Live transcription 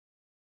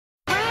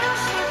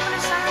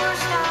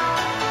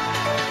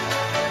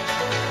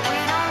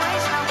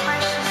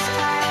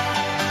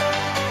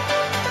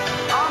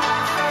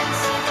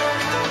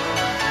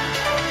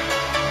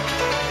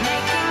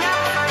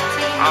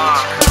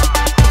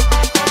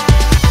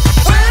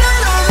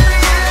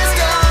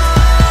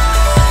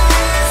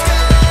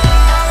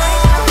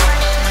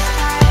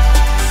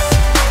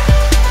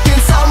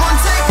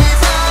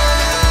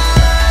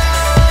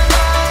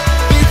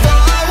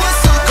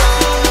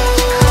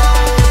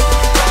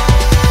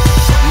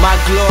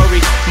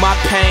my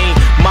pain,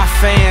 my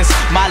fans,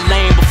 my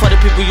lane. Before the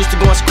people used to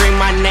go and scream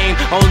my name,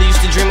 only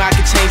used to dream I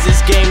could change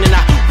this game. Then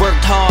I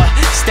worked hard,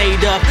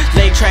 stayed up,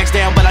 laid tracks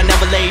down, but I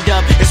never laid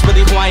up. It's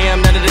really who I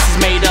am, none of this is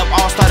made up.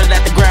 All started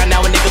at the ground,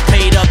 now a nigga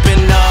paid up.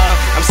 And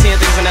I'm seeing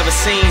things I never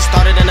seen.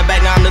 Started in the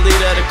back, now I'm the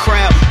leader of the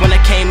crowd. When I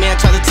came in,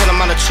 tried to tell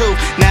them I'm the truth.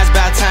 Now it's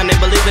about time they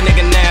believe a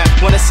nigga now.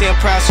 Wanna see him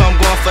proud, so I'm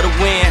going for the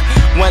win.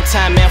 One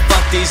time, man,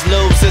 fuck these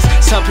losers.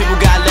 Some people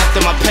got left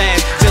in my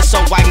past, just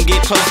so I can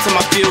get closer to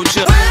my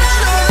future.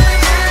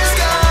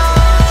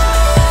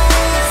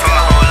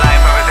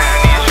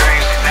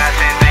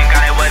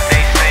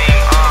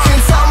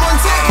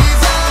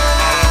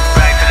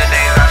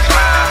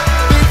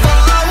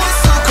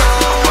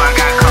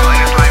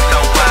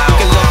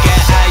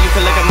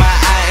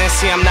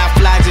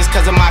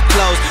 Cause of my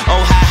clothes.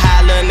 Oh,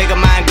 hi, little nigga,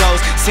 mine goes.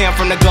 See, I'm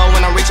from the go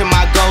when I'm reaching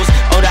my goals.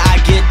 Older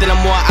I get, then the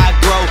more I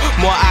grow.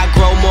 More I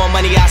grow, more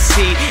money I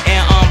see.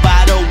 And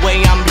by the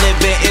way I'm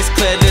living, it's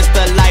clear this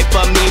the life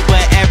of me.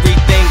 But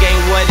everything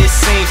ain't what it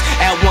seems.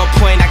 At one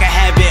point I could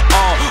have it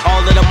all.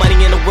 All of the money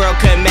in the world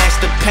couldn't match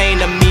the pain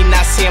of me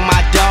not seeing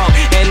my dog.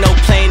 And no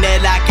plane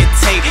that I could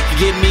take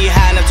could get me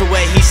high enough to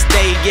where he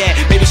stayed. Yeah,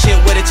 maybe shit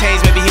would've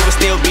changed. Maybe he would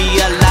still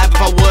be alive if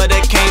I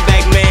would've came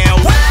back, man.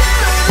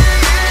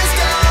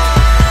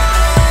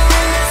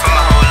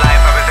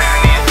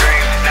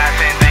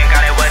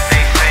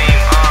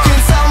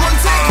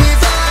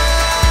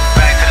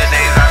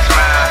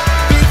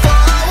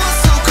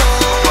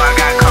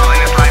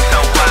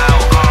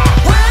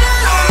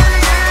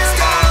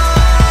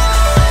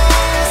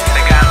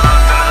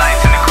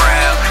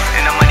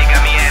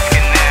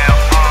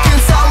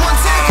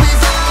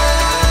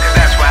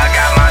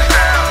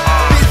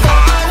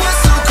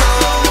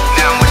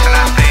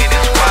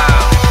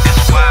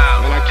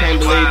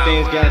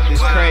 Got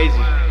this crazy.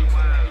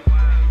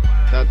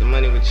 Thought the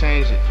money would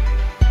change it.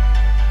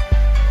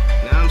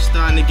 Now I'm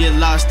starting to get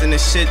lost in the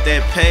shit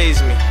that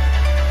pays me.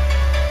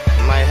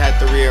 I might have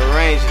to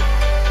rearrange it,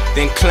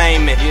 then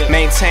claim it,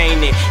 maintain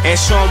it, and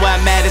showing where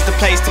I'm at is the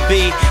place to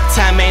be.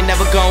 Time ain't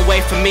never gonna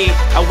wait for me.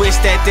 I wish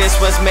that this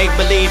was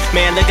make-believe.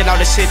 Man, look at all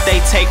the shit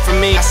they take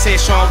from me. I said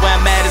showing where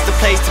I'm at is the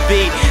place to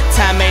be.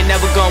 Time ain't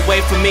never gonna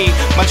wait for me.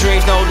 My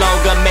dreams no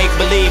longer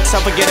make-believe,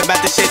 so forget about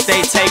the shit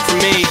they take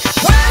from me.